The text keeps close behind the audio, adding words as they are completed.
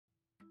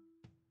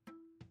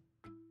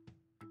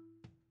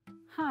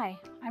Hi,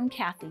 I'm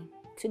Kathy.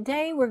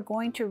 Today we're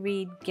going to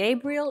read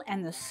Gabriel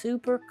and the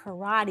Super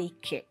Karate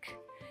Kick.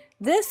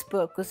 This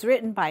book was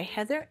written by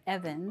Heather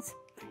Evans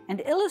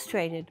and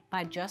illustrated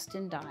by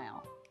Justin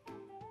Dial.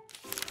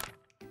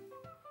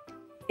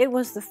 It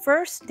was the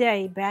first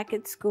day back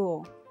at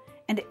school,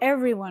 and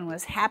everyone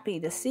was happy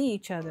to see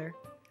each other.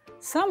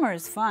 Summer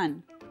is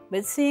fun,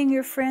 but seeing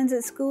your friends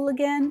at school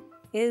again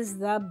is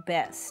the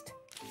best.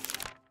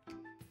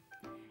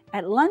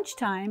 At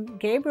lunchtime,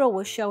 Gabriel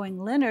was showing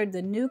Leonard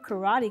the new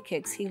karate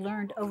kicks he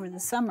learned over the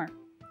summer.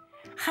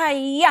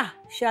 "Hi-ya!"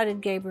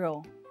 shouted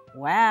Gabriel.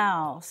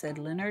 "Wow," said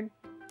Leonard.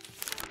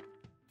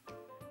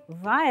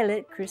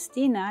 Violet,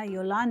 Christina,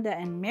 Yolanda,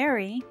 and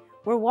Mary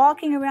were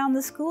walking around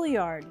the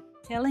schoolyard,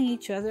 telling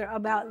each other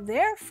about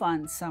their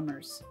fun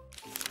summers.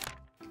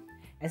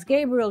 As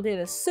Gabriel did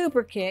a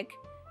super kick,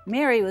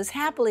 Mary was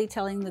happily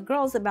telling the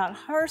girls about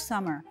her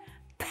summer.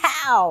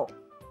 "Pow!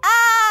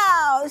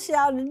 Ow!"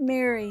 shouted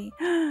Mary.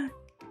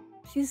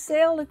 She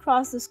sailed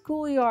across the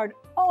schoolyard.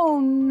 "Oh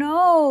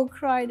no!"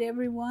 cried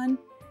everyone.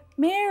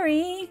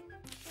 "Mary!"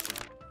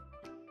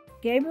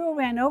 Gabriel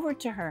ran over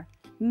to her.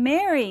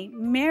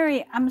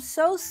 Mary, I'm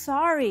so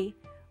sorry.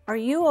 Are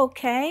you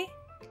okay?"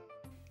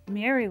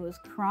 Mary was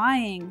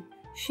crying.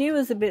 She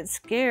was a bit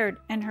scared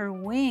and her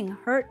wing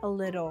hurt a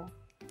little.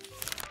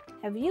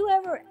 Have you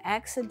ever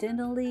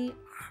accidentally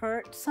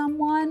hurt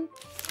someone?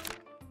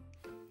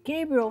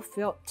 Gabriel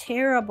felt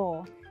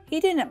terrible. He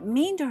didn't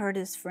mean to hurt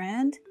his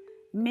friend.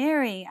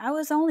 "Mary, I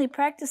was only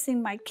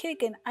practicing my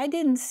kick and I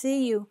didn't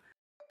see you.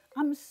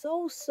 I'm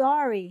so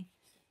sorry."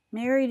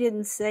 Mary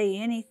didn't say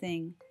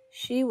anything.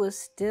 She was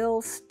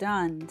still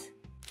stunned.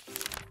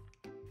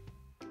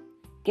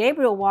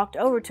 Gabriel walked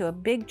over to a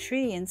big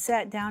tree and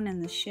sat down in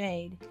the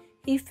shade.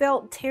 He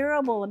felt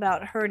terrible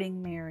about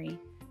hurting Mary.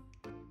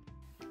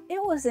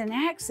 It was an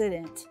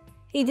accident.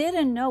 He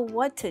didn't know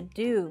what to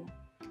do.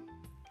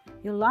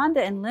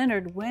 Yolanda and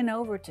Leonard went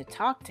over to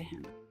talk to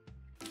him.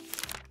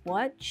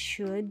 What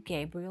should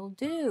Gabriel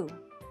do?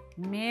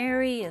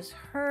 Mary is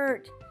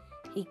hurt.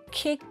 He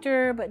kicked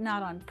her, but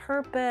not on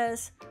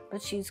purpose.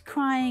 But she's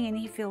crying and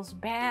he feels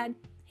bad.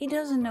 He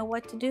doesn't know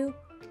what to do.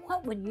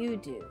 What would you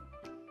do?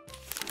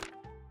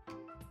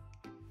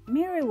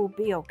 "Mary will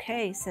be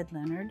okay," said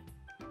Leonard.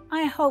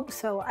 "I hope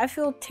so. I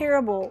feel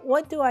terrible.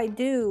 What do I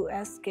do?"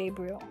 asked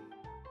Gabriel.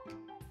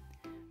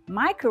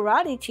 "My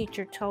karate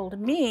teacher told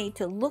me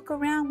to look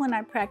around when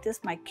I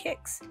practice my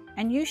kicks,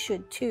 and you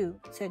should too,"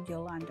 said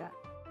Yolanda.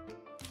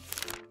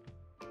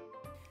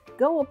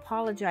 "Go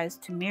apologize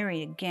to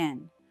Mary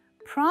again.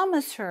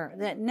 Promise her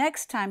that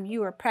next time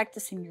you are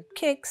practicing your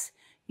kicks,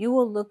 you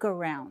will look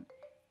around.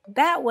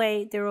 That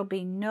way there will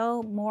be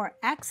no more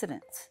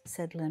accidents,"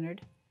 said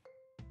Leonard.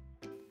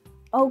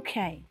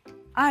 "Okay,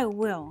 I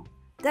will.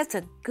 That's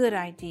a good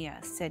idea,"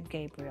 said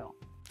Gabriel.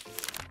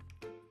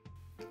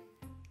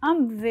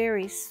 "I'm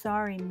very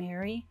sorry,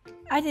 Mary.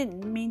 I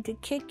didn't mean to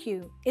kick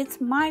you.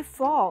 It's my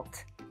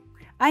fault.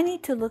 I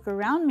need to look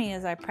around me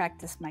as I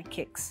practice my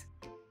kicks.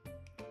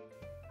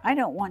 I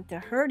don't want to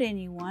hurt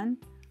anyone.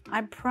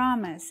 I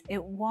promise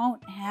it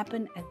won't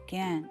happen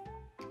again."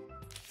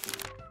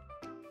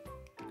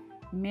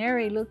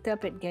 Mary looked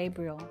up at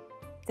Gabriel.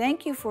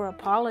 "Thank you for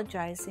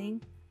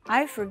apologizing.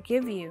 I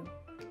forgive you.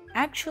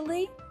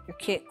 Actually, your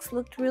kicks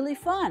looked really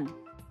fun.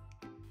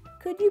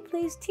 Could you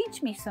please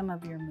teach me some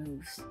of your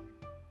moves?"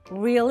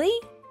 "Really?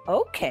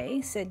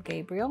 Okay," said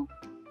Gabriel.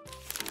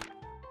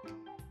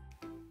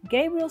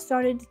 Gabriel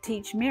started to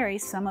teach Mary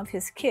some of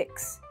his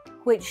kicks,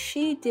 which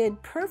she did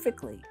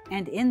perfectly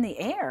and in the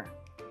air.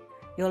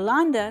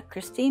 Yolanda,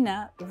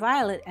 Christina,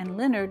 Violet, and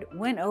Leonard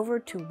went over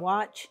to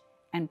watch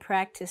and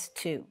practice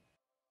too.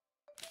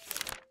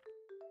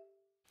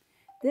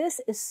 "This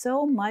is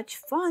so much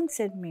fun,"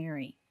 said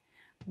Mary.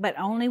 "But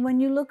only when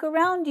you look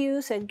around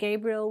you," said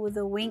Gabriel with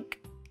a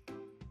wink.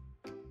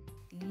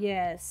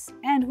 "Yes,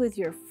 and with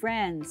your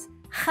friends.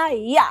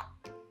 Hi-ya!"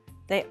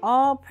 They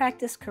all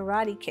practiced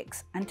karate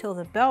kicks until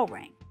the bell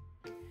rang.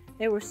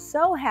 They were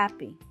so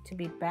happy to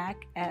be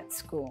back at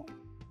school.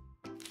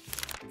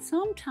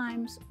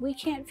 Sometimes we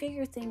can't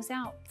figure things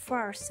out for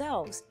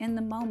ourselves in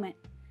the moment,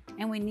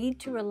 and we need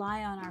to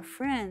rely on our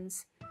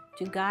friends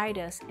to guide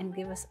us and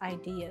give us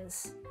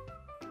ideas.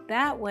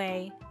 That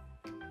way,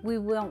 we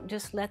won't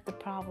just let the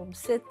problem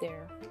sit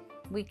there.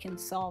 We can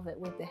solve it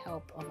with the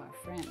help of our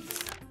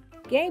friends.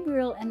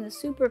 Gabriel and the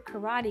Super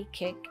Karate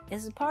Kick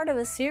is a part of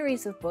a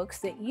series of books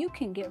that you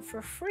can get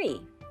for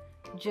free.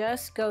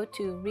 Just go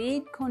to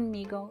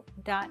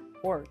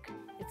readconmigo.org.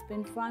 It's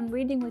been fun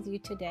reading with you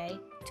today.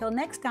 Till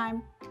next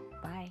time,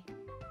 bye.